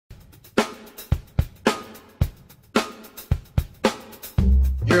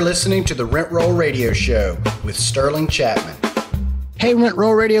You're listening to the Rent Roll Radio Show with Sterling Chapman. Hey, Rent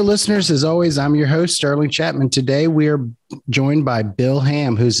Roll Radio listeners, as always, I'm your host, Sterling Chapman. Today, we are joined by Bill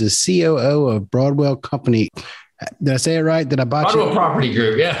Ham, who's the COO of Broadwell Company. Did I say it right? Did I botch Broadwell Property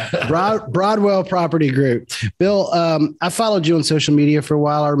Group, yeah. Broadwell Property Group. Bill, I followed you on social media for a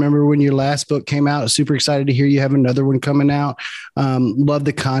while. I remember when your last book came out. Super excited to hear you have another one coming out. Love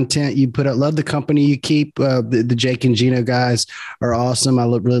the content you put out. Love the company you keep. The Jake and Gino guys are awesome. I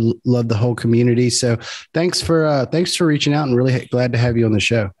really love the whole community. So thanks for reaching out, and really glad to have you on the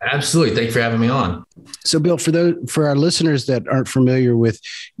show. Absolutely. Thank you for having me on. So, Bill, for our listeners that aren't familiar with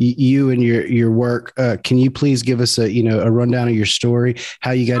you and your work, can you please give us a rundown of your story,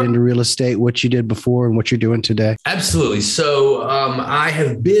 how you got into real estate, what you did before, and what you're doing today? Absolutely. So, I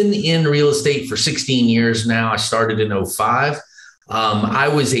have been in real estate for 16 years now. I started in 2005. I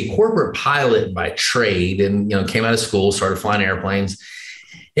was a corporate pilot by trade, and came out of school, started flying airplanes.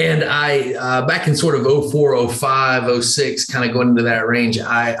 And I, back in sort of 04, 05, 06, kind of going into that range,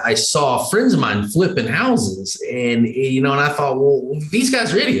 I saw friends of mine flipping houses, and I thought, well, these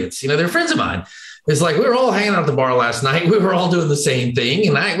guys are idiots. They're friends of mine. It's like, we were all hanging out at the bar last night. We were all doing the same thing.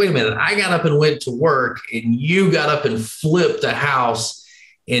 And wait a minute, I got up and went to work, and you got up and flipped a house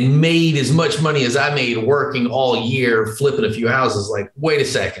and made as much money as I made working all year, flipping a few houses. Like, wait a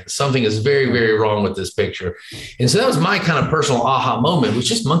second, something is very, very wrong with this picture. And so that was my kind of personal aha moment,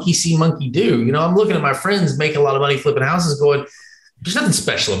 which is monkey see, monkey do. I'm looking at my friends making a lot of money flipping houses going, there's nothing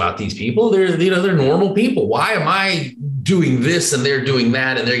special about these people. They're normal people. Why am I doing this and they're doing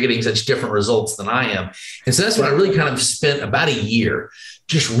that and they're getting such different results than I am? And so that's when I really kind of spent about a year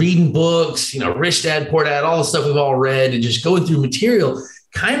just reading books, Rich Dad, Poor Dad, all the stuff we've all read, and just going through material,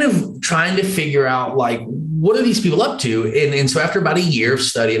 kind of trying to figure out, like, what are these people up to? And so after about a year of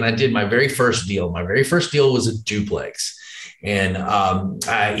studying, I did my very first deal. My very first deal was a duplex. And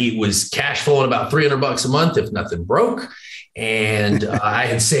it was cash flowing about $300 a month if nothing broke. And I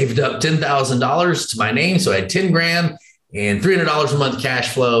had saved up $10,000 to my name. So I had 10 grand and $300 a month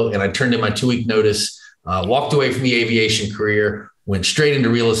cash flow. And I turned in my 2-week notice, walked away from the aviation career, went straight into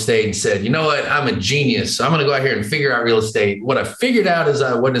real estate and said, you know what, I'm a genius. So I'm going to go out here and figure out real estate. What I figured out is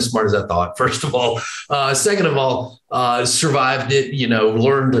I wasn't as smart as I thought, first of all. Second of all, survived it,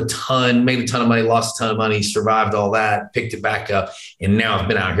 learned a ton, made a ton of money, lost a ton of money, survived all that, picked it back up. And now I've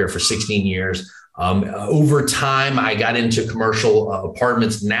been out here for 16 years. Over time, I got into commercial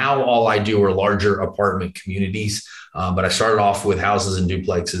apartments. Now all I do are larger apartment communities. But I started off with houses and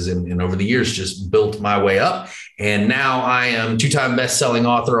duplexes, and over the years just built my way up. And now I am 2-time best-selling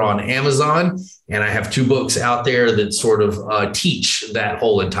author on Amazon, and I have 2 books out there that sort of teach that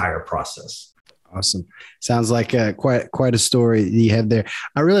whole entire process. Awesome. Sounds like quite a story you have there.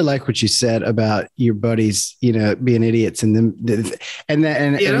 I really like what you said about your buddies, being idiots, and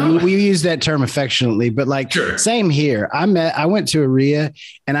we use that term affectionately, but sure. Same here. I went to a RIA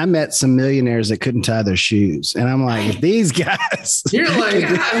and I met some millionaires that couldn't tie their shoes, and I'm like, if these guys, you're like,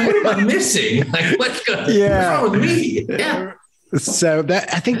 what am I missing? Like, what's wrong with me? Yeah. So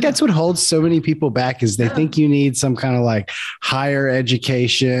I think that's what holds so many people back, is they think you need some kind of like higher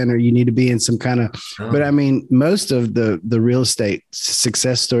education, or you need to be in some kind of, but I mean, most of the real estate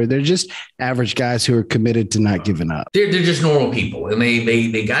success story, they're just average guys who are committed to not giving up. They're just normal people, and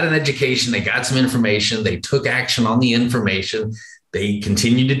they got an education, they got some information, they took action on the information. They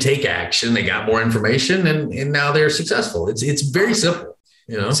continued to take action. They got more information, and now they're successful. It's very simple.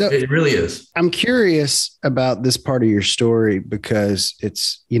 So it really is. I'm curious about this part of your story, because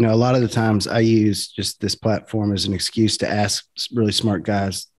it's, a lot of the times I use just this platform as an excuse to ask really smart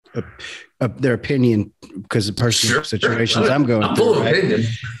guys their opinion because of personal situations I'm going through. Right?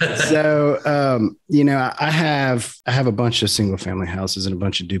 So, I have a bunch of single family houses and a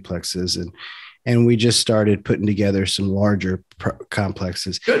bunch of duplexes, and we just started putting together some larger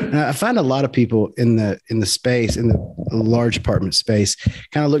complexes. Good. And I find a lot of people in the space, in the large apartment space,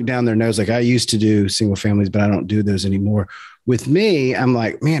 kind of look down their nose. Like, I used to do single families, but I don't do those anymore. With me, I'm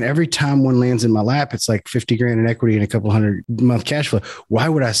like, man, every time one lands in my lap, it's like 50 grand in equity and a couple hundred month cash flow. Why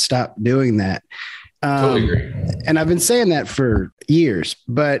would I stop doing that? Totally agree. And I've been saying that for years,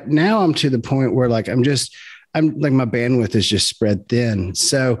 but now I'm to the point where like, I'm like, my bandwidth is just spread thin.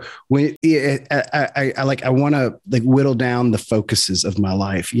 So when I want to like whittle down the focuses of my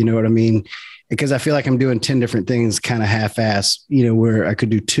life, you know what I mean? Because I feel like I'm doing 10 different things kind of half-ass, where I could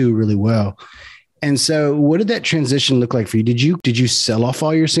do 2 really well. And so what did that transition look like for you? Did you sell off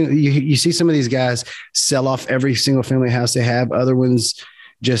all your you see some of these guys sell off every single family house they have. Other ones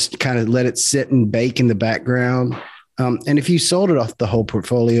just kind of let it sit and bake in the background. And if you sold it off the whole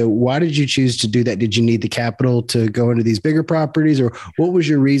portfolio, why did you choose to do that? Did you need the capital to go into these bigger properties, or what was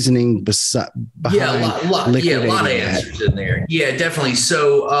your reasoning behind a lot of answers in there. Yeah, definitely.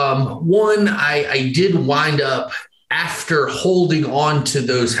 So one, I did wind up, after holding on to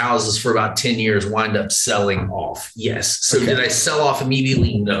those houses for about 10 years, wind up selling off. Yes. So Did I sell off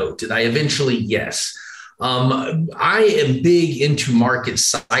immediately? No. Did I eventually? Yes. I am big into market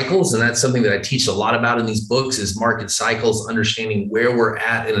cycles, and that's something that I teach a lot about in these books is market cycles, understanding where we're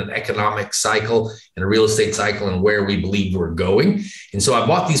at in an economic cycle, in a real estate cycle, and where we believe we're going. And so I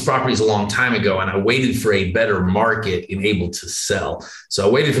bought these properties a long time ago, and I waited for a better market and able to sell. So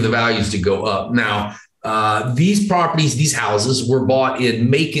I waited for the values to go up. Now, these properties, these houses were bought in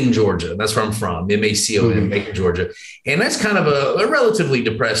Macon, Georgia. That's where I'm from, Macon, Macon, Georgia. And that's kind of a relatively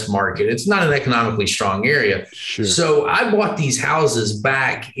depressed market. It's not an economically strong area. Sure. So I bought these houses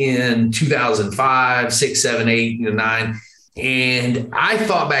back in 2005, 6, 7, 8, 9. And I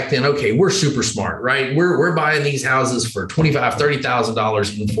thought back then, okay, we're super smart, right? We're buying these houses for $25,000,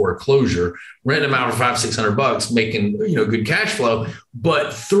 $30,000 in foreclosure, renting them out for $500-$600, making good cash flow.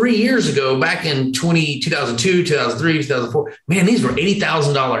 But 3 years ago, back in 2002, 2003, 2004, man, these were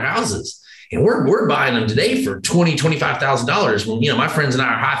 $80,000 houses, and we're buying them today for $20,000, $25,000. When my friends and I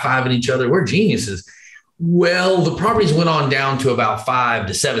are high-fiving each other, we're geniuses. Well, the properties went on down to about $5,000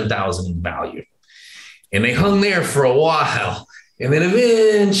 to $7,000 in value. And they hung there for a while. And then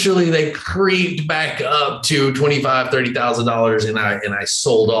eventually they creeped back up to $25,000, $30,000. And I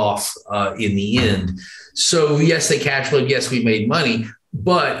sold off in the end. So yes, they cash flowed. Yes, we made money.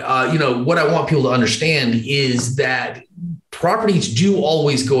 But, what I want people to understand is that properties do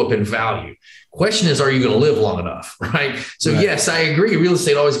always go up in value. Question is, are you going to live long enough? Right. So right. Yes, I agree. Real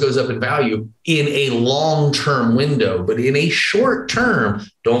estate always goes up in value in a long-term window, but in a short term,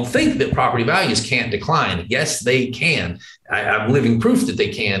 don't think that property values can't decline. Yes, they can. I'm living proof that they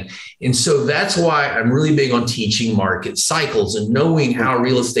can. And so that's why I'm really big on teaching market cycles and knowing how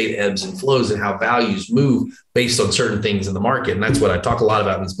real estate ebbs and flows and how values move based on certain things in the market. And that's what I talk a lot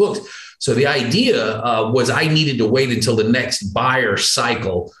about in these books. So the idea was I needed to wait until the next buyer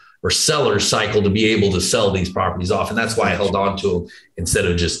cycle or seller cycle to be able to sell these properties off. And that's why I held on to them instead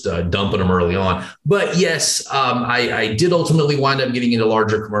of just dumping them early on. But yes, I did ultimately wind up getting into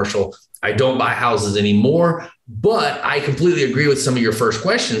larger commercial. I don't buy houses anymore, but I completely agree with some of your first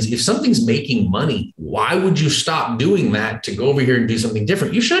questions. If something's making money, why would you stop doing that to go over here and do something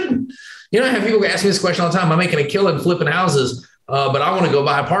different? You shouldn't. I have people ask me this question all the time. I'm making a killing flipping houses, but I want to go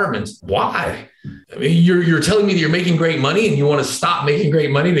buy apartments. Why? I mean, you're telling me that you're making great money and you want to stop making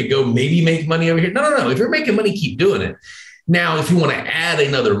great money to go maybe make money over here. No. If you're making money, keep doing it. Now, if you want to add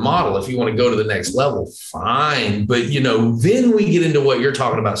another model, if you want to go to the next level, fine. But, then we get into what you're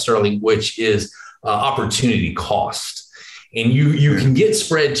talking about, Sterling, which is opportunity cost. And you can get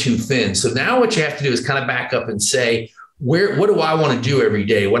spread too thin. So now what you have to do is kind of back up and say, what do I want to do every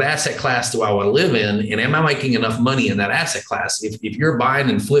day? What asset class do I want to live in? And am I making enough money in that asset class? If you're buying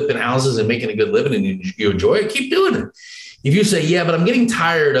and flipping houses and making a good living and you enjoy it, keep doing it. If you say, yeah, but I'm getting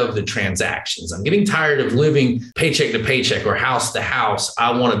tired of the transactions, I'm getting tired of living paycheck to paycheck or house to house,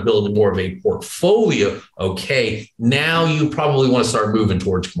 I want to build more of a portfolio. Okay, now you probably want to start moving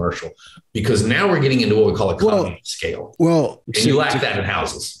towards commercial because now we're getting into what we call economy of scale. And you lack that in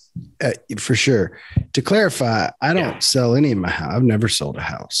houses. For sure. To clarify, I don't sell any of my house. I've never sold a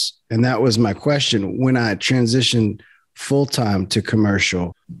house. And that was my question. When I transitioned full-time to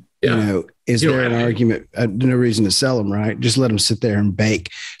commercial, is there an argument? No reason to sell them, right? Just let them sit there and bake.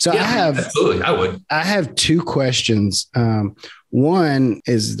 So absolutely. I have two questions. One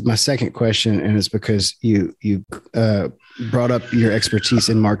is my second question, and it's because you brought up your expertise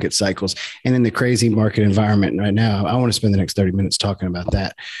in market cycles and in the crazy market environment right now. I want to spend the next 30 minutes talking about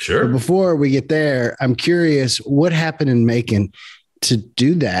that. Sure. But before we get there, I'm curious what happened in Macon to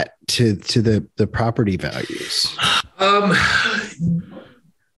do that to the property values.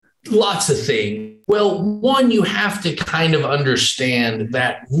 Lots of things. Well, one, you have to kind of understand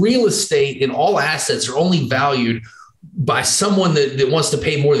that real estate and all assets are only valued by someone that wants to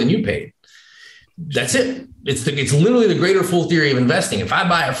pay more than you paid. That's it. It's literally the greater fool theory of investing. If I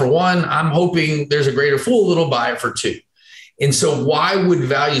buy it for one, I'm hoping there's a greater fool that'll buy it for two. And so why would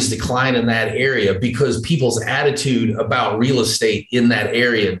values decline in that area? Because people's attitude about real estate in that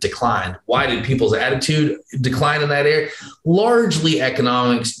area declined. Why did people's attitude decline in that area? Largely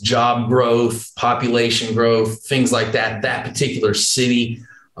economics, job growth, population growth, things like that. That particular city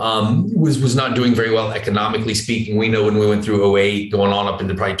was not doing very well economically speaking. We know when we went through 2008, going on up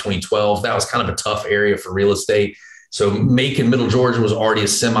into probably 2012, that was kind of a tough area for real estate. So Macon, Middle Georgia was already a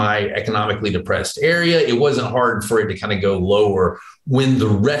semi-economically depressed area. It wasn't hard for it to kind of go lower when the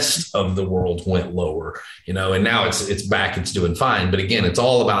rest of the world went lower, and now it's back, it's doing fine. But again, it's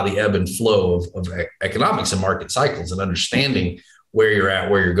all about the ebb and flow of economics and market cycles and understanding where you're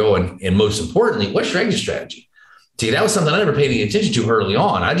at, where you're going. And most importantly, what's your exit strategy? See, that was something I never paid any attention to early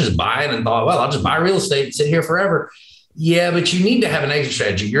on. I just buy it and thought, well, I'll just buy real estate and sit here forever. Yeah, but you need to have an exit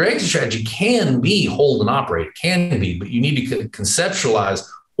strategy. Your exit strategy can be hold and operate. It can be, but you need to conceptualize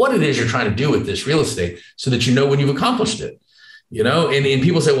what it is you're trying to do with this real estate so that you know when you've accomplished it. And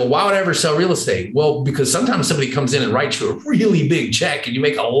people say, well, why would I ever sell real estate? Well, because sometimes somebody comes in and writes you a really big check and you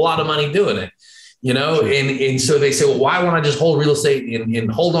make a lot of money doing it. And so they say, well, why won't I just hold real estate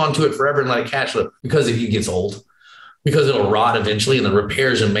and hold on to it forever and let it cash flow? Because it gets old. Because it'll rot eventually, and the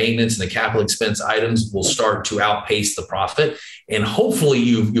repairs and maintenance and the capital expense items will start to outpace the profit. And hopefully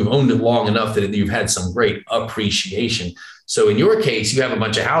you've owned it long enough that you've had some great appreciation. So in your case, you have a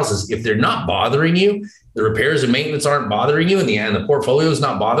bunch of houses. If they're not bothering you, the repairs and maintenance aren't bothering you, and the portfolio is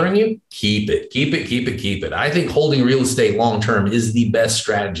not bothering you, keep it. I think holding real estate long-term is the best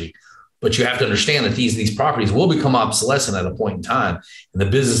strategy. But you have to understand that these properties will become obsolescent at a point in time. And the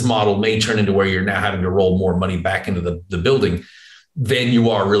business model may turn into where you're now having to roll more money back into the building than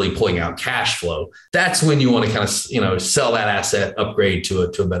you are really pulling out cash flow. That's when you want to kind of, sell that asset, upgrade to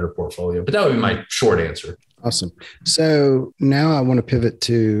a better portfolio. But that would be my short answer. Awesome. So now I want to pivot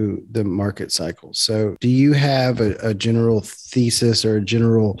to the market cycle. So do you have a general thesis or a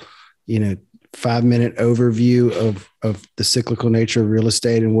general, 5-minute overview of the cyclical nature of real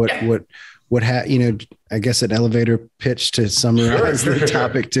estate and I guess an elevator pitch to summarize the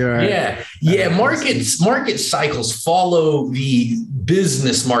topic to our market cycles follow the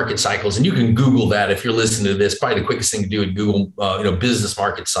business market cycles, and you can Google that if you're listening to this. Probably the quickest thing to do is Google business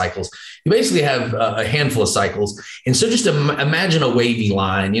market cycles. You basically have a handful of cycles, and so just imagine a wavy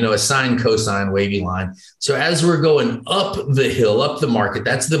line, a sine cosine wavy line. So as we're going up the hill, up the market,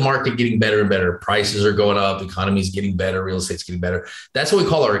 that's the market getting better and better. Prices are going up, economy's getting better, real estate's getting better. That's what we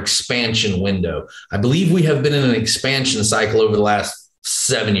call our expansion window. I believe we have been in an expansion cycle over the last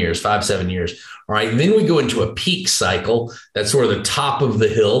 7 years. All right. Then we go into a peak cycle. That's sort of the top of the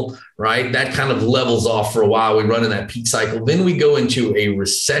hill, right? That kind of levels off for a while. We run in that peak cycle. Then we go into a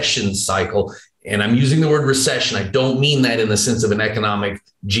recession cycle. And I'm using the word recession. I don't mean that in the sense of an economic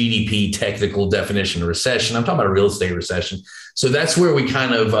GDP technical definition of recession. I'm talking about a real estate recession. So that's where we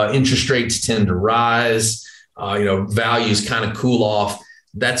kind of interest rates tend to rise, values kind of cool off.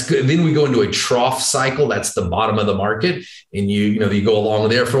 That's good. Then we go into a trough cycle. That's the bottom of the market. And you go along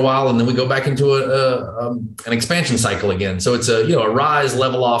there for a while, and then we go back into an expansion cycle again. So it's a rise,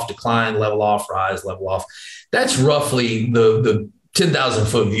 level off, decline, level off, rise, level off. That's roughly the 10,000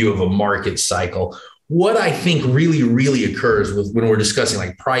 foot view of a market cycle. What I think really, really occurs when we're discussing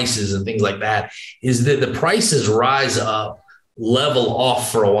like prices and things like that is that the prices rise up, level off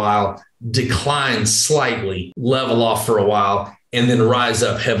for a while, decline slightly, level off for a while, and then rise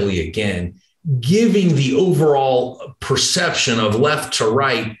up heavily again, giving the overall perception of left to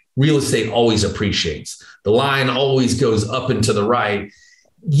right, real estate always appreciates. The line always goes up and to the right.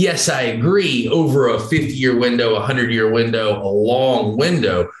 Yes, I agree, over a 50-year window, a 100-year window, a long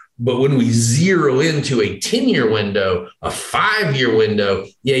window. But when we zero into a 10-year window, a 5-year window,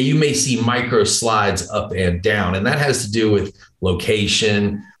 you may see micro slides up and down. And that has to do with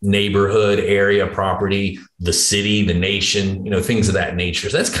location, neighborhood, area, property, the city, the nation, things of that nature.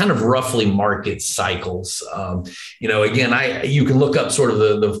 So that's kind of roughly market cycles. Again, you can look up sort of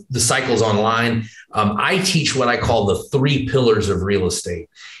the cycles online. I teach what I call the 3 pillars of real estate.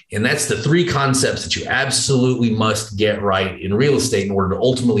 And that's the 3 concepts that you absolutely must get right in real estate in order to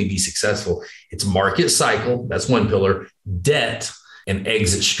ultimately be successful. It's market cycle. That's one pillar, debt, and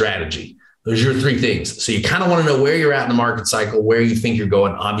exit strategy. Those are your 3 things. So you kind of want to know where you're at in the market cycle, where you think you're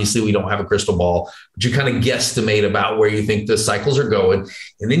going. Obviously, we don't have a crystal ball, but you kind of guesstimate about where you think the cycles are going.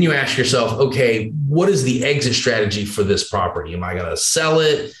 And then you ask yourself, okay, what is the exit strategy for this property? Am I going to sell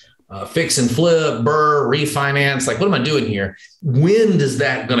it? Fix and flip, refinance? Like, what am I doing here? When is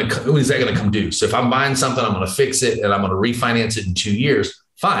that going to come due? So if I'm buying something, I'm going to fix it and I'm going to refinance it in 2 years.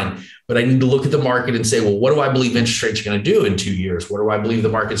 Fine. But I need to look at the market and say, well, what do I believe interest rates are going to do in 2 years? What do I believe the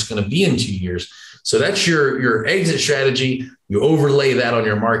market's going to be in 2 years? So that's your exit strategy. You overlay that on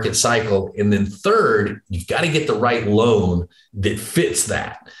your market cycle. And then third, you've got to get the right loan that fits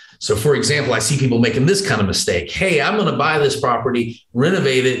that. So for example, I see people making this kind of mistake. Hey, I'm going to buy this property,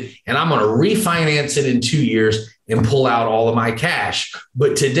 renovate it, and I'm going to refinance it in 2 years. and pull out all of my cash.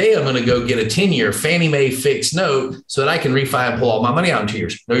 But today I'm going to go get a 10-year Fannie Mae fixed note so that I can refi and pull all my money out in 2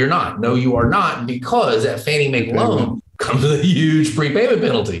 years. No, you're not. No, you are not, because that Fannie Mae loan comes with a huge prepayment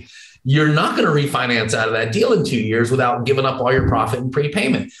penalty. You're not going to refinance out of that deal in 2 years without giving up all your profit and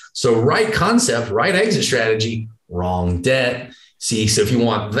prepayment. So right concept, right exit strategy, wrong debt. See, so if you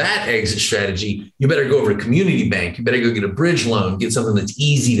want that exit strategy, you better go over to community bank. You better go get a bridge loan, get something that's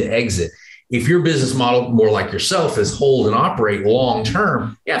easy to exit. If your business model, more like yourself, is hold and operate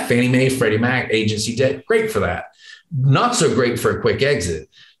long-term, yeah, Fannie Mae, Freddie Mac, agency debt, great for that. Not so great for a quick exit.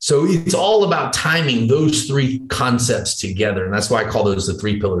 So it's all about timing those three concepts together. And that's why I call those the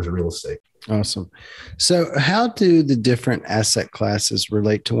three pillars of real estate. Awesome. So how do the different asset classes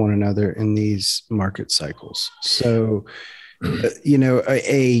relate to one another in these market cycles? So,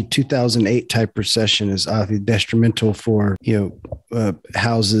 a 2008 type recession is obviously detrimental for,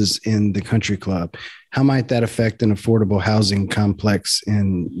 houses in the country club. How might that affect an affordable housing complex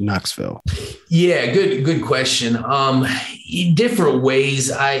in Knoxville? Yeah, good question. Different ways.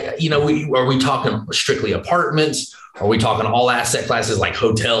 Are we talking strictly apartments? Are we talking all asset classes like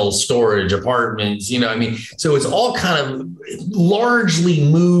hotels, storage, apartments? So it's all kind of largely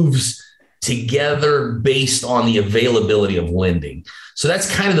moves together based on the availability of lending. So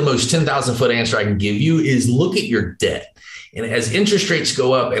that's kind of the most 10,000 foot answer I can give you is look at your debt. And as interest rates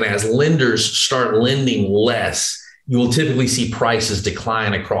go up and as lenders start lending less, you will typically see prices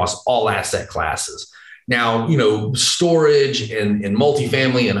decline across all asset classes. Now, storage and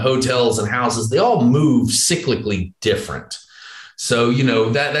multifamily and hotels and houses, they all move cyclically different. So,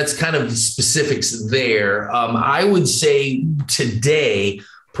 that's kind of the specifics there. I would say today,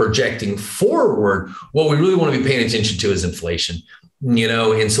 projecting forward, what we really want to be paying attention to is inflation.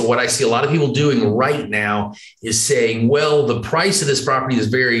 And so what I see a lot of people doing right now is saying, well, the price of this property is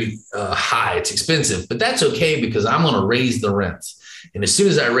very high. It's expensive, but that's okay because I'm going to raise the rents. And as soon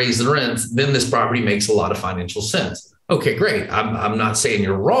as I raise the rents, then this property makes a lot of financial sense. Okay, great. I'm not saying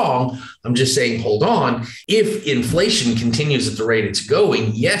you're wrong. I'm just saying, hold on. If inflation continues at the rate it's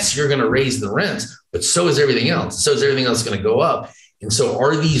going, yes, you're going to raise the rents, but so is everything else. So is everything else going to go up. And so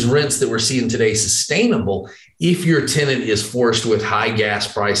are these rents that we're seeing today sustainable if your tenant is forced with high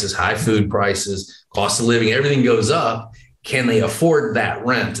gas prices, high food prices, cost of living, everything goes up? Can they afford that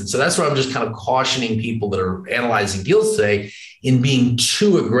rent? And so that's where I'm just kind of cautioning people that are analyzing deals today in being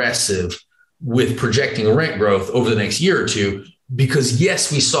too aggressive with projecting rent growth over the next year or two. Because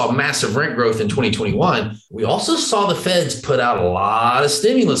yes, we saw massive rent growth in 2021. We also saw the feds put out a lot of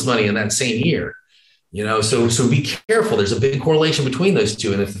stimulus money in that same year. So be careful. There's a big correlation between those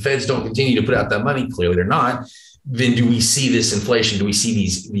two. And if the feds don't continue to put out that money, clearly they're not, then do we see this inflation? Do we see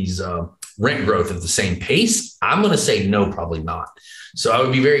these rent growth at the same pace? I'm going to say no, probably not. So I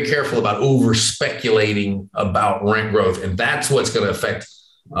would be very careful about over speculating about rent growth. And that's what's going to affect,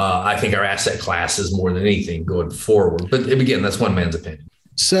 I think, our asset classes more than anything going forward. But again, that's one man's opinion.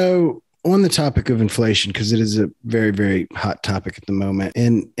 So on the topic of inflation, because it is a very, very hot topic at the moment,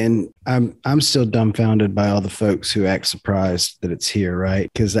 and I'm still dumbfounded by all the folks who act surprised that it's here,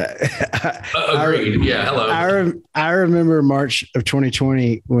 right? Because agreed. Yeah, hello. I remember March of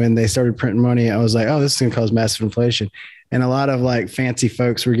 2020 when they started printing money. I was like, oh, this is going to cause massive inflation. And a lot of like fancy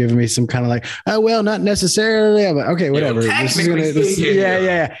folks were giving me some kind of like, oh, well, not necessarily. I'm like, okay, whatever. Yeah, this is gonna,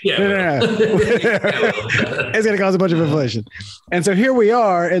 yeah. No. It's going to cause a bunch of inflation. And so here we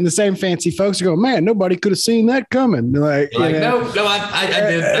are, and the same fancy folks are going, man, nobody could have seen that coming. No, I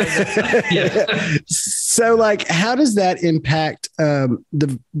did. Yeah. So like, how does that impact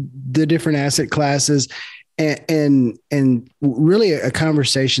the different asset classes? And really a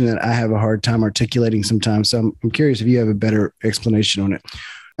conversation that I have a hard time articulating sometimes. So I'm curious if you have a better explanation on it.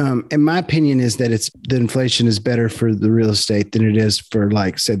 And my opinion is that the inflation is better for the real estate than it is for,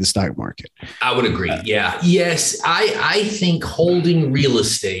 like, say, the stock market. I would agree. Yeah. Yes. I think holding real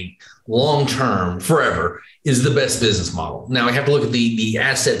estate long-term forever is the best business model. Now I have to look at the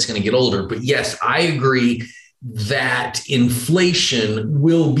assets going to get older, but yes, I agree that inflation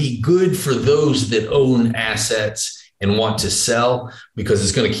will be good for those that own assets and want to sell because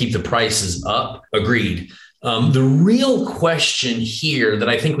it's going to keep the prices up. Agreed. The real question here that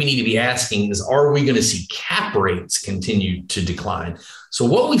I think we need to be asking is, are we going to see cap rates continue to decline? So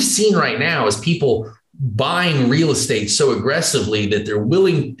what we've seen right now is people buying real estate so aggressively that they're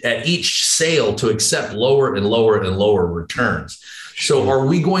willing at each sale to accept lower and lower and lower returns. So are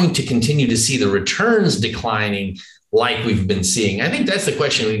we going to continue to see the returns declining like we've been seeing? I think that's the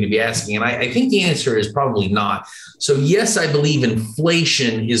question we need to be asking. And I think the answer is probably not. So yes, I believe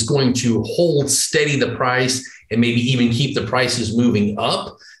inflation is going to hold steady the price and maybe even keep the prices moving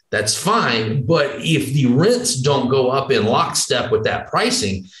up. That's fine. But if the rents don't go up in lockstep with that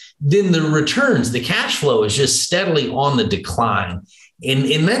pricing, then the returns, the cash flow is just steadily on the decline.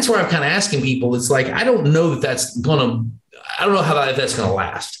 And that's where I'm kind of asking people, it's like, I don't know that's going to, I don't know how that's going to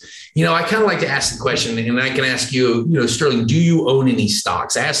last. I kind of like to ask the question, and I can ask you, Sterling, do you own any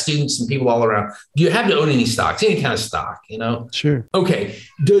stocks? I ask students and people all around, do you have to own any stocks, any kind of stock, Sure. Okay.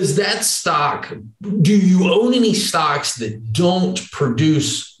 Does that stock, do you own any stocks that don't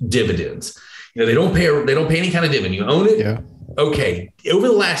produce dividends? They don't pay any kind of dividend. You own it? Yeah. Okay. Over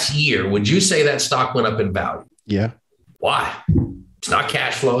the last year, would you say that stock went up in value? Yeah. Why? It's not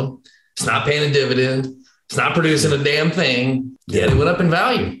cash flowing. It's not paying a dividend. It's not producing a damn thing. Yet it went up in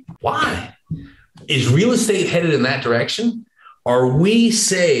value. Why? Is real estate headed in that direction? Are we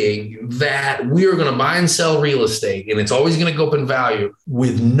saying that we are going to buy and sell real estate and it's always going to go up in value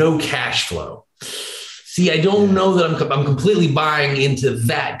with no cash flow? See, I don't know that I'm completely buying into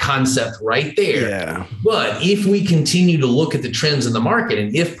that concept right there. Yeah. But if we continue to look at the trends in the market,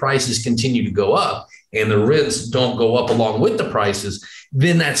 and if prices continue to go up and the rents don't go up along with the prices,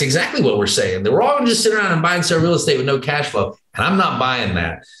 then that's exactly what we're saying. That we're all going to just sit around and buy and sell real estate with no cash flow. And I'm not buying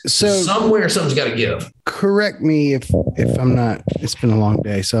that. So somewhere something's got to give. Correct me if I'm not, it's been a long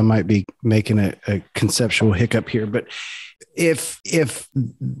day, so I might be making a conceptual hiccup here. But if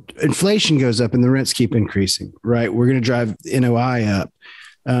inflation goes up and the rents keep increasing, right, we're going to drive NOI up.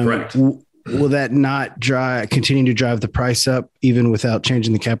 Correct. Will that not continue to drive the price up even without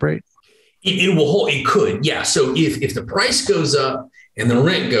changing the cap rate? It will hold. It could. Yeah. So if the price goes up and the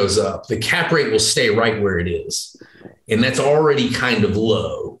rent goes up, the cap rate will stay right where it is. And that's already kind of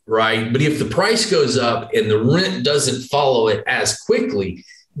low, right? But if the price goes up and the rent doesn't follow it as quickly,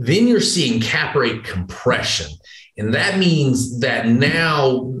 then you're seeing cap rate compression. And that means that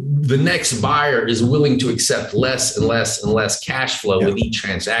now the next buyer is willing to accept less and less and less cash flow with each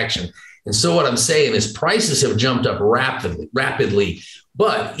transaction. And so what I'm saying is prices have jumped up rapidly.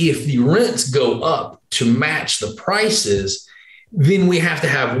 But if the rents go up to match the prices, then we have to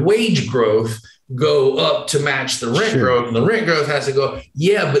have wage growth go up to match the rent growth. And the rent growth has to go,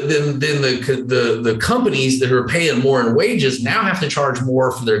 but then the companies that are paying more in wages now have to charge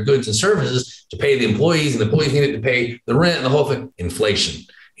more for their goods and services to pay the employees, and the employees need to pay the rent and the whole thing. Inflation.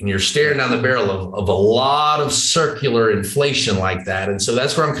 And you're staring down the barrel of a lot of circular inflation like that. And so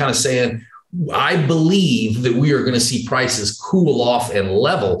that's where I'm kind of saying, I believe that we are going to see prices cool off and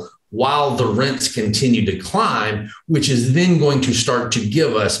level while the rents continue to climb, which is then going to start to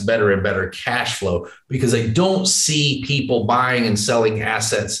give us better and better cash flow, because I don't see people buying and selling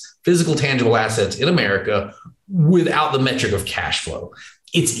assets, physical, tangible assets in America without the metric of cash flow.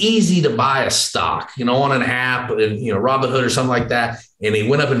 It's easy to buy a stock, on an app, Robinhood or something like that, and it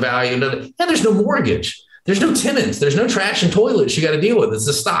went up in value. And there's no mortgage. There's no tenants. There's no trash and toilets you got to deal with. It's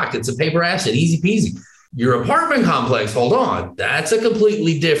a stock. It's a paper asset. Easy peasy. Your apartment complex, hold on. That's a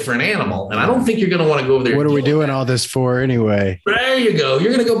completely different animal. And I don't think you're going to want to go over there. What are we doing all this for anyway? There you go.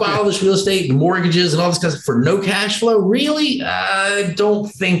 You're going to go buy all this real estate and mortgages and all this kind of stuff for no cash flow? Really? I don't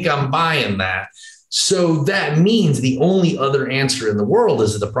think I'm buying that. So that means the only other answer in the world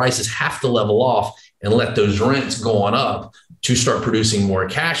is that the prices have to level off and let those rents go on up to start producing more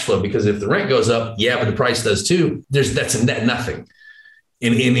cash flow. Because if the rent goes up, but the price does too, that's a net nothing.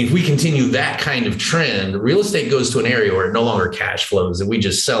 And if we continue that kind of trend, real estate goes to an area where it no longer cash flows, and we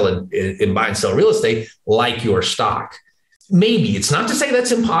just sell it and buy and sell real estate like your stock. Maybe it's not to say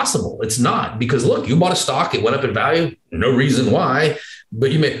that's impossible. It's not, because look, you bought a stock, it went up in value, no reason why,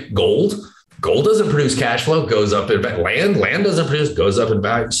 but you make gold. Gold doesn't produce cash flow, goes up in value. Land doesn't produce, goes up in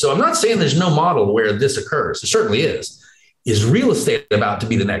value. So I'm not saying there's no model where this occurs. It certainly is. Is real estate about to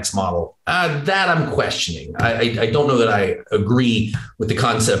be the next model? That I'm questioning. I don't know that I agree with the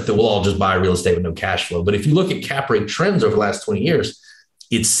concept that we'll all just buy real estate with no cash flow. But if you look at cap rate trends over the last 20 years,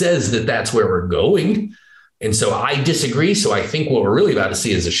 it says that that's where we're going. And so I disagree. So I think what we're really about to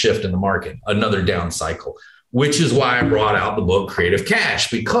see is a shift in the market, another down cycle, which is why I brought out the book Creative Cash,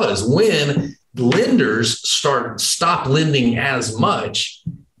 because when lenders stop lending as much,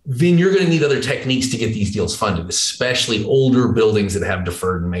 then you're going to need other techniques to get these deals funded, especially older buildings that have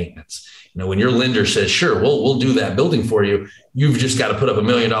deferred maintenance. When your lender says, sure, we'll do that building for you, you've just got to put up $1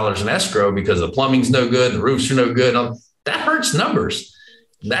 million in escrow because the plumbing's no good, the roofs are no good. That hurts numbers.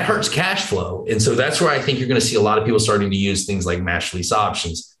 That hurts cash flow. And so that's where I think you're going to see a lot of people starting to use things like master lease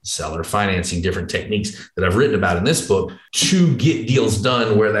options, seller financing, different techniques that I've written about in this book to get deals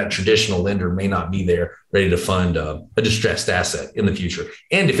done where that traditional lender may not be there ready to fund a distressed asset in the future.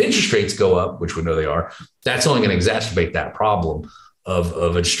 And if interest rates go up, which we know they are, that's only going to exacerbate that problem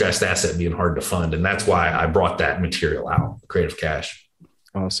of a distressed asset being hard to fund. And that's why I brought that material out, Creative Cash.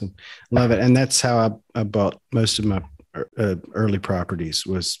 Awesome. Love it. And that's how I bought most of my early properties,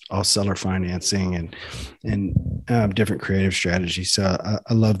 was all seller financing and different creative strategies. So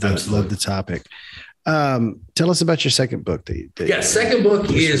I love the topic. Tell us about your second book. Second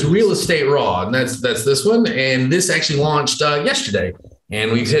book is Real Estate Raw, and that's this one. And this actually launched yesterday,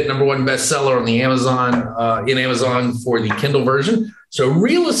 and we've hit #1 bestseller on the Amazon for the Kindle version. So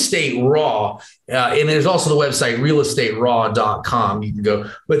Real Estate Raw, and there's also the website realestateraw.com. You can go.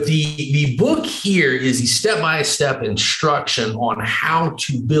 But the book here is a step-by-step instruction on how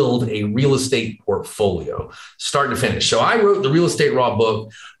to build a real estate portfolio, start to finish. So I wrote the Real Estate Raw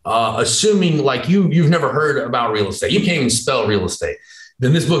book, assuming like you've never heard about real estate. You can't even spell real estate.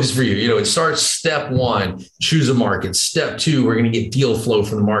 Then this book is for you. You know, it starts step 1, choose a market. Step 2, we're going to get deal flow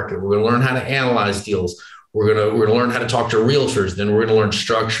from the market. We're going to learn how to analyze deals. We're going to learn how to talk to realtors. Then we're going to learn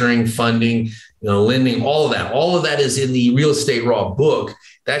structuring, funding, lending, all of that. All of that is in the Real Estate Raw book.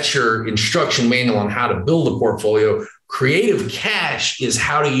 That's your instruction manual on how to build a portfolio. Creative Cash is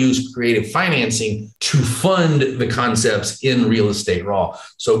how to use creative financing to fund the concepts in Real Estate Raw.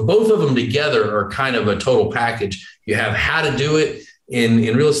 So both of them together are kind of a total package. You have how to do it in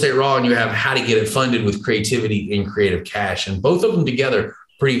Real Estate Raw, and you have how to get it funded with creativity in Creative Cash. And both of them together,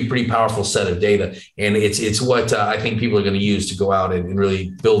 pretty powerful set of data. And it's what I think people are going to use to go out and really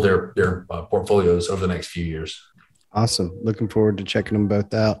build their portfolios over the next few years. Awesome. Looking forward to checking them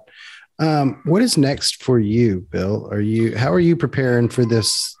both out. What is next for you, Bill? How are you preparing for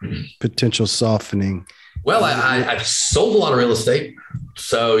this potential softening? Well, I've sold a lot of real estate.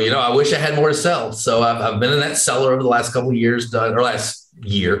 So, I wish I had more to sell. So I've been in that seller over the last couple of years, last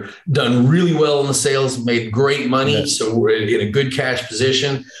year, done really well in the sales, made great money. Yes. So we're in a good cash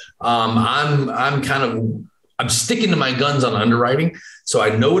position. I'm sticking to my guns on underwriting. So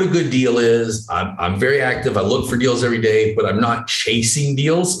I know what a good deal is. I'm very active. I look for deals every day, but I'm not chasing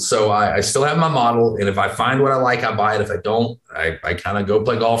deals. So I still have my model. And if I find what I like, I buy it. If I don't, I kind of go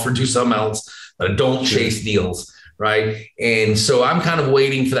play golf or do something else, but I don't chase deals. Right. And so I'm kind of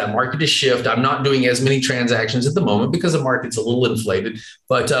waiting for that market to shift. I'm not doing as many transactions at the moment because the market's a little inflated.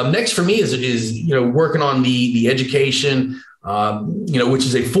 But next for me is working on the education, which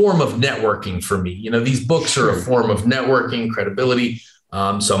is a form of networking for me. These books are a form of networking, credibility.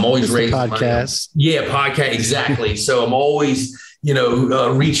 So I'm always raising podcast. Yeah, podcast. Exactly. So I'm always,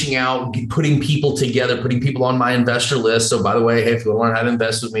 reaching out, putting people together, putting people on my investor list. So by the way, hey, if you want to learn how to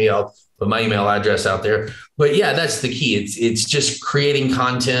invest with me, I'll put my email address out there. But yeah, that's the key. It's just creating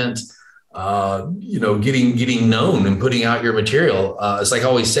content, getting known and putting out your material. It's like I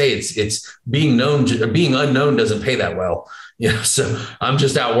always say, it's being known, being unknown doesn't pay that well. So I'm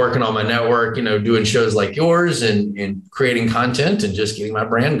just out working on my network, doing shows like yours and creating content and just getting my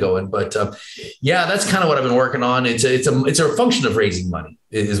brand going. But that's kind of what I've been working on. It's a function of raising money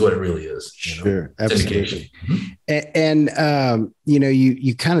is what it really is. Sure. Absolutely. And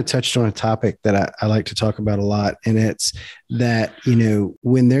you kind of touched on a topic that I like to talk about a lot. And it's that,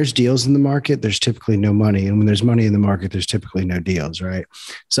 when there's deals in the market, there's typically no money. And when there's money in the market, there's typically no deals. Right.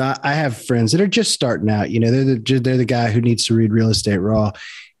 So I have friends that are just starting out, they're the guy who needs to read Real Estate Raw,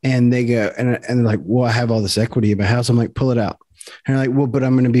 and they go and they're like, well, I have all this equity in my house. I'm like, pull it out. And they're like, well, but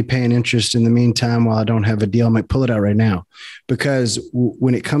I'm going to be paying interest in the meantime while I don't have a deal. I'm like, pull it out right now. Because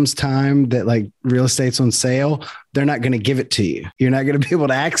when it comes time that like real estate's on sale, they're not going to give it to you. You're not going to be able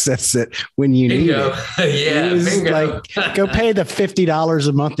to access it when you need it. Like, go pay the $50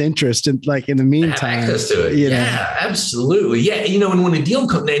 a month interest and like in the meantime. Have access to it. Yeah, absolutely. Yeah. And when a deal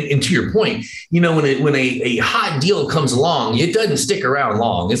comes, and to your point, when a hot deal comes along, it doesn't stick around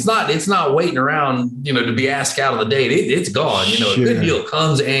long. It's not waiting around, to be asked out on the date. It's gone. A good deal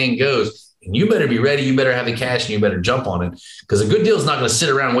comes and goes. And you better be ready. You better have the cash and you better jump on it, because a good deal is not going to sit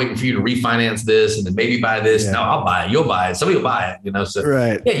around waiting for you to refinance this and then maybe buy this. Yeah. No, I'll buy it. You'll buy it. Somebody will buy it, So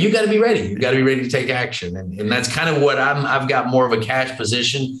right. Yeah, you got to be ready. You got to be ready to take action. And that's kind of what I've got more of a cash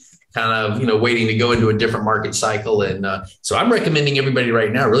position, kind of, waiting to go into a different market cycle. And so I'm recommending everybody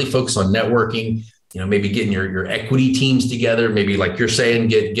right now really focus on networking, maybe getting your equity teams together, maybe like you're saying,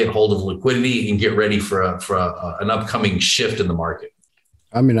 get hold of liquidity and get ready for an upcoming shift in the market.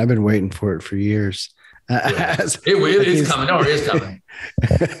 I mean, I've been waiting for it for years. Yeah. It is coming. No, it is coming.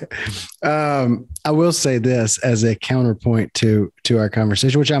 I will say this as a counterpoint to our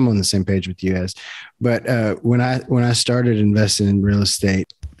conversation, which I'm on the same page with you as, but when I started investing in real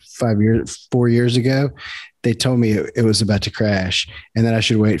estate 4 years ago, they told me it was about to crash and that I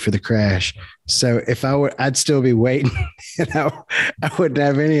should wait for the crash. So if I'd still be waiting, I wouldn't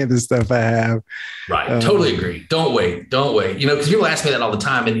have any of the stuff I have. Right. Totally agree. Don't wait. Because people ask me that all the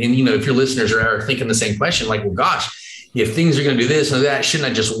time. And if your listeners are thinking the same question, like, well, gosh, if things are going to do this or that, shouldn't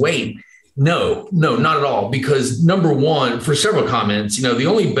I just wait? No, not at all. Because number one, for several comments, the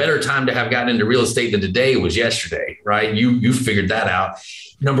only better time to have gotten into real estate than today was yesterday, right? You figured that out.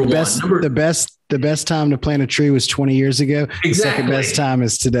 Number one, the best time to plant a tree was 20 years ago. Exactly. The second best time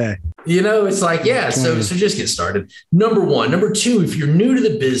is today. It's like, so just get started. Number one. Number two, if you're new to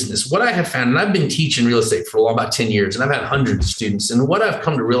the business, what I have found, and I've been teaching real estate for about 10 years, and I've had hundreds of students. And what I've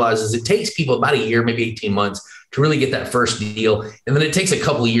come to realize is it takes people about a year, maybe 18 months to really get that first deal. And then it takes a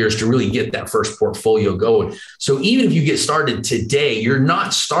couple of years to really get that first portfolio going. So even if you get started today, you're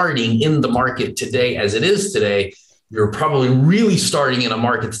not starting in the market today as it is today. You're probably really starting in a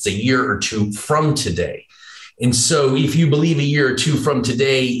market that's a year or two from today. And so if you believe a year or two from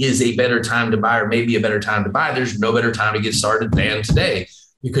today is a better time to buy, or maybe a better time to buy, there's no better time to get started than today,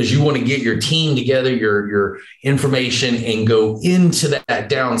 because you want to get your team together, your information, and go into that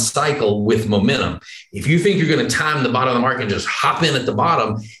down cycle with momentum. If you think you're going to time the bottom of the market and just hop in at the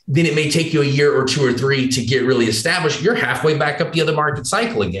bottom, then it may take you a year or two or three to get really established. You're halfway back up the other market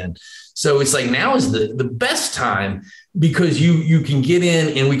cycle again. So it's like now is the best time, because you can get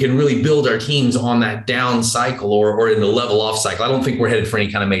in and we can really build our teams on that down cycle or in the level off cycle. I don't think we're headed for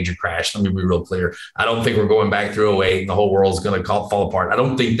any kind of major crash. Let me be real clear. I don't think we're going back through 2008 and the whole world's going to fall apart. I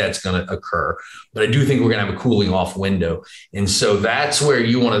don't think that's going to occur, but I do think we're going to have a cooling off window. And so that's where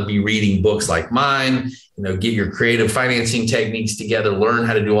you want to be reading books like mine, get your creative financing techniques together, learn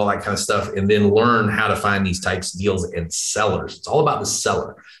how to do all that kind of stuff, and then learn how to find these types of deals and sellers. It's all about the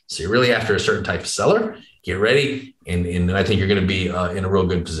seller. So you're really after a certain type of seller. Get ready. And I think you're going to be in a real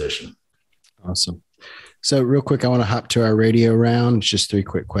good position. Awesome. So real quick, I want to hop to our radio round. It's just 3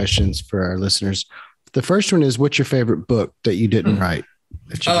 quick questions for our listeners. The first one is, what's your favorite book that you didn't write?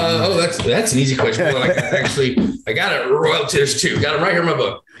 That's an easy question. Well, I got it. Well, there's 2. Got it right here in my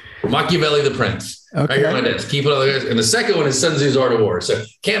book. Machiavelli, the Prince. Okay. Right here on my desk. Keep it on the desk. And the second one is Sun Tzu's Art of War. So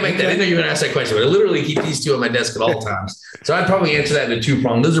can't make that. I didn't know you were going to ask that question, but I literally keep these 2 on my desk at all times. So I'd probably answer that in a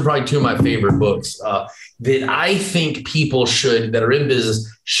 2-prong. Those are probably 2 of my favorite books that I think people that are in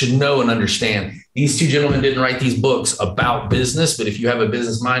business should know and understand. These 2 gentlemen didn't write these books about business, but if you have a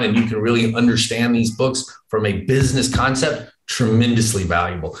business mind and you can really understand these books from a business concept, tremendously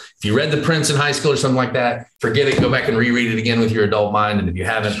valuable. If you read The Prince in high school or something like that, forget it. Go back and reread it again with your adult mind. And if you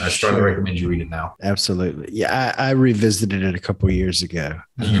haven't, I strongly recommend you read it now. Absolutely. Yeah. I revisited it a couple of years ago.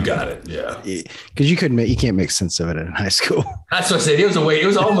 You got it. Yeah. Because you can't make sense of it in high school. That's what I said. It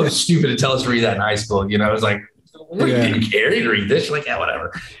was almost stupid to tell us to read that in high school. It was like, you didn't care to read this. You're like, yeah,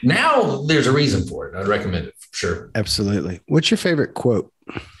 whatever. Now there's a reason for it. I'd recommend it for sure. Absolutely. What's your favorite quote?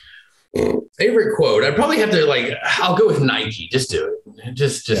 Favorite quote? I'd probably have to I'll go with Nike. Just do it.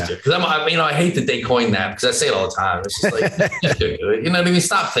 Just do it. Because I hate that they coined that, because I say it all the time. It's just like, just do it. You know what I mean?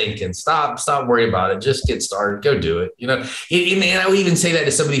 Stop thinking. Stop worrying about it. Just get started. Go do it. And I would even say that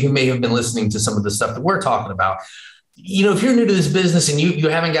to somebody who may have been listening to some of the stuff that we're talking about. If you're new to this business and you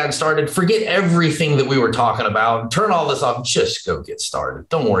haven't gotten started, forget everything that we were talking about. Turn all this off. Just go get started.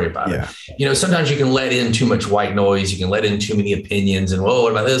 Don't worry about it. Sometimes you can let in too much white noise. You can let in too many opinions and, what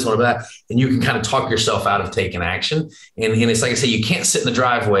about this? What about that? And you can kind of talk yourself out of taking action. And it's like I say, you can't sit in the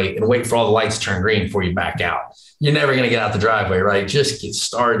driveway and wait for all the lights to turn green before you back out. You're never going to get out the driveway, right? Just get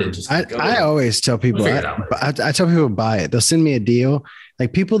started. I always tell people, I tell people buy it. They'll send me a deal.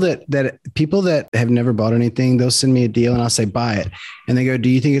 Like people that have never bought anything, they'll send me a deal and I'll say, buy it. And they go, do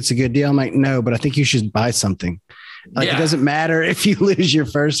you think it's a good deal? I'm like, no, but I think you should buy something. It doesn't matter if you lose your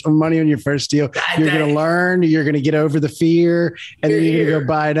first money on your first deal. You're going to learn, you're going to get over the fear, and then you're going to go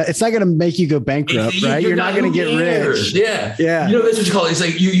buy it. It's not going to make you go bankrupt, right? You're not going to get rich. Yeah. That's what you call it. It's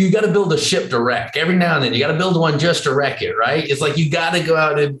like you got to build a ship to wreck every now and then. You got to build one just to wreck it, right? It's like you got to go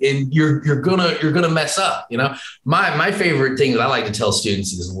out and you're gonna mess up. My favorite thing that I like to tell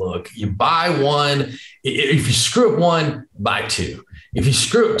students is, look, you buy one. If you screw up one, buy 2. If you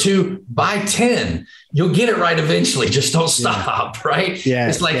screw up 2, buy 10. You'll get it right eventually. Just don't stop, right? Yeah.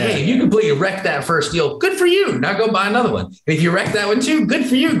 It's like, hey, if you completely wreck that first deal, good for you. Now go buy another one. If you wreck that one too, good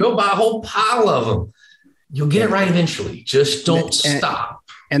for you. Go buy a whole pile of them. You'll get it right eventually. Just don't stop.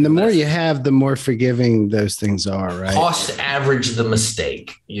 And the more you have, the more forgiving those things are, right? Cost average the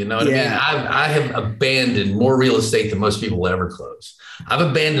mistake. You know what I mean? I have abandoned more real estate than most people will ever close. I've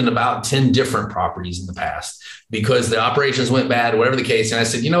abandoned about 10 different properties in the past because the operations went bad, whatever the case. And I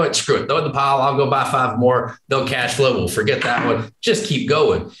said, you know what? Screw it. Throw it in the pile. I'll go buy 5 more. They'll cash flow. We'll forget that one. Just keep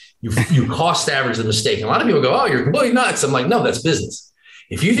going. You cost average the mistake. And a lot of people go, oh, you're completely nuts. I'm like, no, that's business.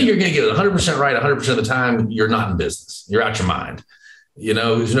 If you think you're going to get it 100% right 100% of the time, you're not in business. You're out your mind.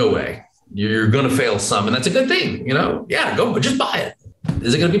 There's no way. You're going to fail some. And that's a good thing. Go, but just buy it.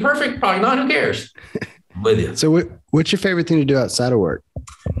 Is it going to be perfect? Probably not. Who cares? With you. So what's your favorite thing to do outside of work?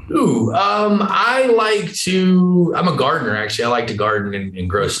 I'm a gardener, actually. I like to garden and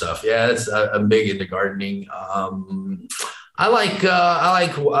grow stuff. Yeah, I'm big into gardening. I like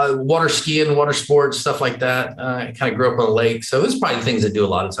water skiing, water sports, stuff like that. I kind of grew up on a lake. So those are probably the things I do a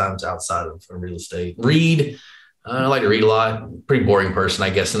lot of times outside of real estate. Read. I like to read a lot. Pretty boring person, I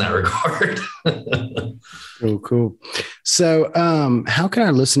guess, in that regard. Cool. So how can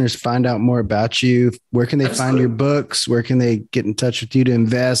our listeners find out more about you? Where can they find your books? Where can they get in touch with you to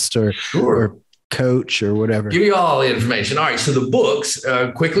invest or coach or whatever? Give you all the information. All right. So the books,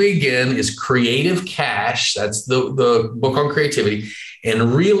 quickly again, is Creative Cash. That's the book on creativity,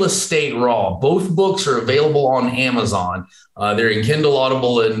 and Real Estate Raw. Both books are available on Amazon. They're in Kindle,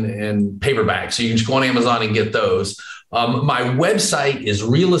 Audible, and paperback. So you can just go on Amazon and get those. My website is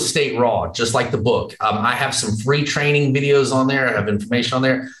Real Estate Raw, just like the book. I have some free training videos on there. I have information on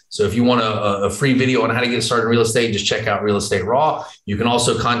there. So if you want a free video on how to get started in real estate, just check out Real Estate Raw. You can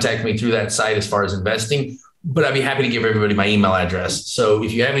also contact me through that site as far as investing, but I'd be happy to give everybody my email address. So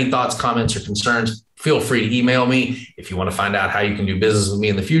if you have any thoughts, comments, or concerns, feel free to email me. If you want to find out how you can do business with me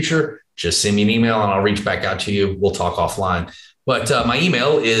in the future, just send me an email and I'll reach back out to you. We'll talk offline. But my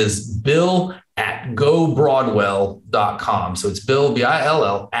email is bill@gobroadwell.com. So it's Bill,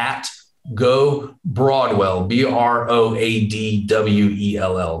 BILL, at Go Broadwell, BROADWELL,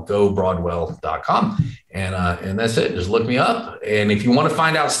 gobroadwell.com. And that's it. Just look me up. And if you want to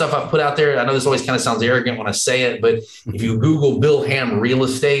find out stuff I've put out there, I know this always kind of sounds arrogant when I say it, but if you Google Bill Ham Real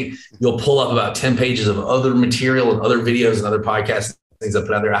Estate, you'll pull up about 10 pages of other material and other videos and other podcasts, things I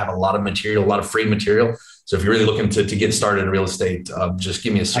put out there. I have a lot of material, a lot of free material. So if you're really looking to get started in real estate, just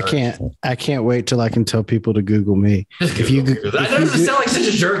give me a search. I can't wait till I can tell people to Google me. That doesn't sound like such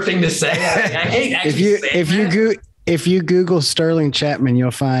a jerk thing to say. I hate actually saying if you Google Sterling Chapman,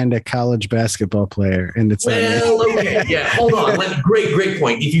 you'll find a college basketball player, and it's okay. Yeah, hold on. Great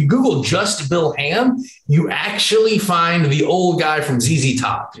point. If you Google just Bill Ham, you actually find the old guy from ZZ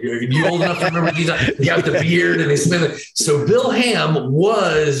Top. You old enough to remember ZZ Top? He got the beard and he's spinning. So Bill Ham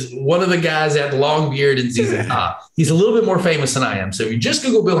was one of the guys that had the long beard in ZZ Top. He's a little bit more famous than I am. So if you just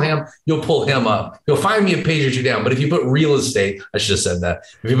Google Bill Ham, you'll pull him up. You'll find me a page or two down. But if you put real estate, I should have said that.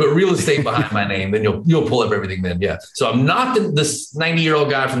 If you put real estate behind my name, then you'll pull up everything then. Yeah. So I'm not this 90-year-old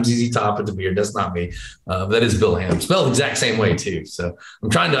guy from ZZ Top with the beard. That's not me. That is Bill Ham. Spelled the exact same way too. So I'm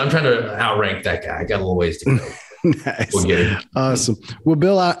trying to outrank that guy. I got a little ways to go. Nice. We'll get it. Awesome. Well,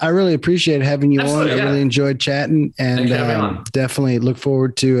 Bill, I really appreciate having you on. I really enjoyed chatting, and definitely look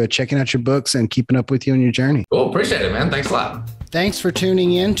forward to checking out your books and keeping up with you on your journey. Cool. Appreciate it, man. Thanks a lot. Thanks for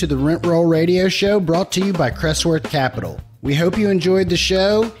tuning in to the Rent Roll Radio Show, brought to you by Crestworth Capital. We hope you enjoyed the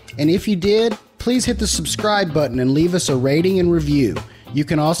show, and if you did, please hit the subscribe button and leave us a rating and review. You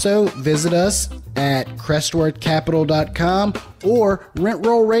can also visit us at crestworthcapital.com or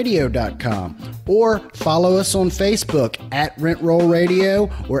rentrollradio.com, or follow us on Facebook at Rentroll Radio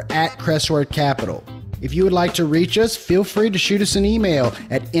or at Crestworth Capital. If you would like to reach us, feel free to shoot us an email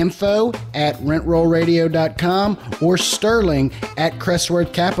at info@rentrollradio.com or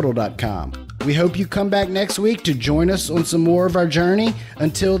sterling@crestworthcapital.com. We hope you come back next week to join us on some more of our journey.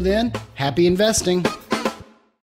 Until then, happy investing.